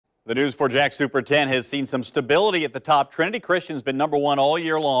The News 4 Jax Super 10 has seen some stability at the top. Trinity Christian's been #1 all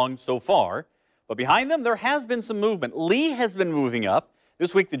year long so far. But behind them, there has been some movement. Lee has been moving up.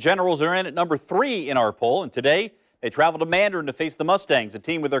 This week, the Generals are in at #3 in our poll. And today, they travel to Mandarin to face the Mustangs, a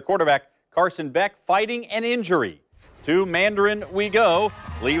team with their quarterback, Carson Beck, fighting an injury. To Mandarin we go.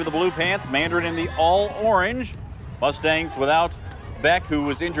 Lee with the blue pants, Mandarin in the all-orange. Mustangs without Beck, who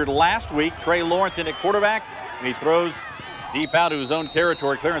was injured last week. Trey Lawrence in at quarterback, and he throws deep out to his own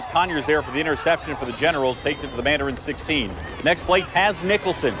territory. Clarence Conyers there for the interception for the Generals, takes it to the Mandarin 16. Next play, Taz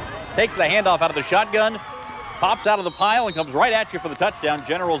Nicholson takes the handoff out of the shotgun, pops out of the pile, and comes right at you for the touchdown.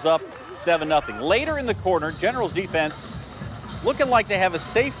 Generals up 7-0. Later in the corner, Generals defense looking like they have a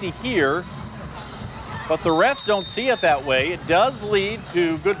safety here, but the refs don't see it that way. It does lead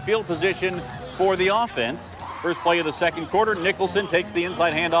to good field position for the offense. First play of the second quarter, Nicholson takes the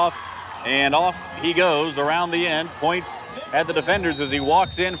inside handoff, and off he goes around the end. Points at the defenders as he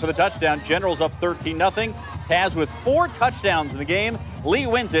walks in for the touchdown. Generals up 13-0. Taz with 4 touchdowns in the game. Lee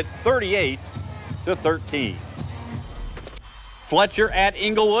wins it 38-13. Fletcher at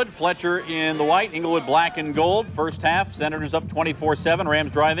Englewood. Fletcher in the white, Englewood black and gold. First half, Senators up 24-7.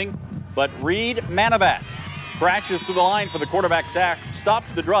 Rams driving, but Reed Manabat crashes through the line for the quarterback sack. Stops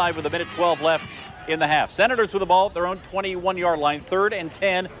the drive with 1:12 left in the half. Senators with the ball at their own 21-yard line. 3rd and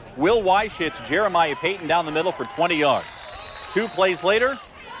 10. Will Weish hits Jeremiah Payton down the middle for 20 yards. 2 plays later,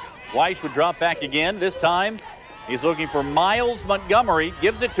 Weish would drop back again. This time, he's looking for Miles Montgomery.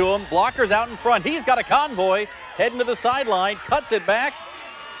 Gives it to him. Blockers out in front. He's got a convoy heading to the sideline. Cuts it back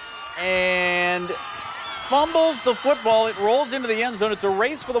and fumbles the football. It rolls into the end zone. It's a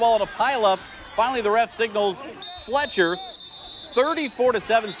race for the ball and a pileup. Finally, the ref signals Fletcher.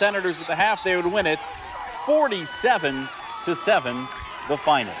 34-7 Senators at the half. They would win it 47-7 the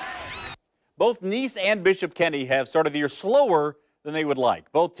final. Both Nice and Bishop Kenny have started the year slower than they would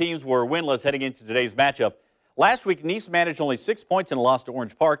like. Both teams were winless heading into today's matchup. Last week, Nice managed only 6 points in a loss to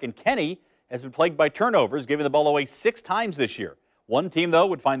Orange Park, and Kenny has been plagued by turnovers, giving the ball away 6 times this year. One team, though,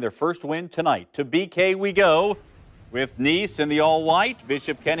 would find their first win tonight. To BK we go with Nice in the all-white,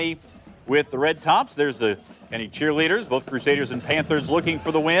 Bishop Kenny with the red tops. There's the Kenny cheerleaders, both Crusaders and Panthers looking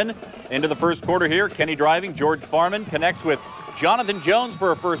for the win. Into the first quarter here, Kenny driving. George Farman connects with Jonathan Jones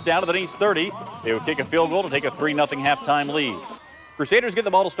for a first down at the Nice 30. They would kick a field goal to take a 3-0 halftime lead. Crusaders get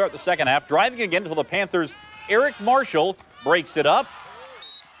the ball to start the second half, driving again until the Panthers' Eric Marshall breaks it up,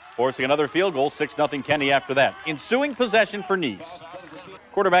 forcing another field goal, 6-0 Kenny after that. Ensuing possession for Nice.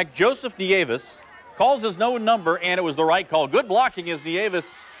 Quarterback Joseph Nieves calls his known number, and it was the right call. Good blocking as Nieves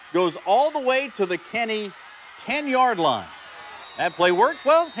goes all the way to the Kenny 10-yard line. That play worked.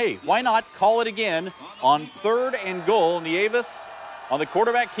 Well, hey, why not call it again on 3rd and goal. Nieves on the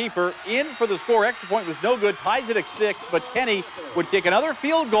quarterback keeper, in for the score. Extra point was no good, ties it at 6, but Kenny would kick another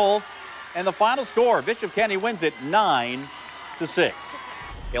field goal, and the final score, Bishop Kenny wins it 9-6.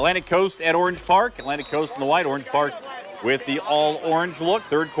 Atlantic Coast at Orange Park. Atlantic Coast in the white, Orange Park with the all-orange look.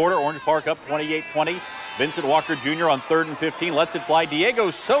 Third quarter, Orange Park up 28-20. Vincent Walker Jr. on 3rd and 15, lets it fly. Diego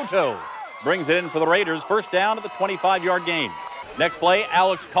Soto brings it in for the Raiders. First down at the 25-yard gain. Next play,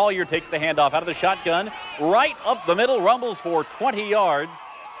 Alex Collier takes the handoff out of the shotgun. Right up the middle, rumbles for 20 yards.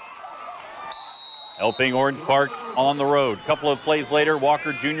 Helping Orange Park on the road. Couple of plays later,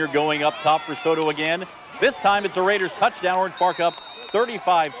 Walker Jr. going up top for Soto again. This time it's a Raiders touchdown. Orange Park up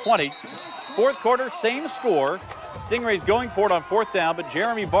 35-20. Fourth quarter, same score. Stingrays going for it on 4th down, but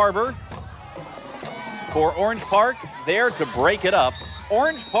Jeremy Barber for Orange Park there to break it up.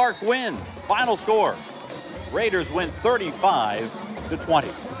 Orange Park wins. Final score, Raiders win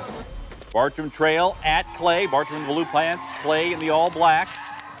 35-20. Bartram Trail at Clay. Bartram in the blue pants, Clay in the all black.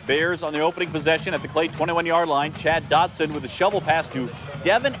 Bears on the opening possession at the Clay 21-yard line. Chad Dotson with a shovel pass to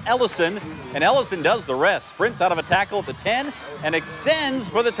Devin Ellison, and Ellison does the rest. Sprints out of a tackle at the 10 and extends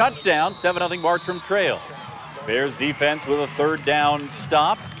for the touchdown. 7-0 Bartram Trail. Bears defense with a 3rd down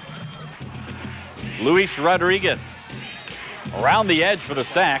stop. Luis Rodriguez around the edge for the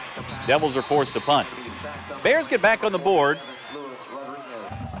sack. Devils are forced to punt. Bears get back on the board.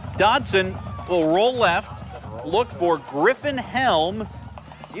 Dodson will roll left, look for Griffin Helm.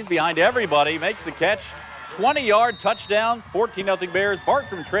 He's behind everybody, makes the catch. 20-yard touchdown, 14-0 Bears.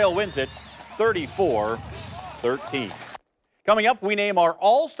 Bartram Trail wins it 34-13. Coming up, we name our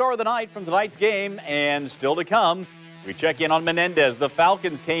All-Star of the Night from tonight's game, and still to come, we check in on Menendez. The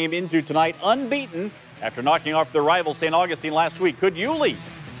Falcons came into tonight unbeaten after knocking off their rival St. Augustine last week. Could Yulee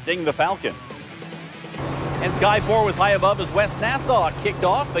sting the Falcons? And Sky 4 was high above as West Nassau kicked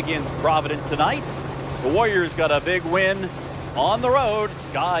off against Providence tonight. The Warriors got a big win on the road.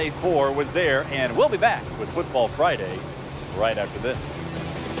 Sky 4 was there, and we'll be back with Football Friday right after this.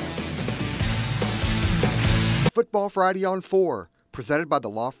 Football Friday on 4, presented by the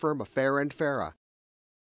law firm of Farah & Farah.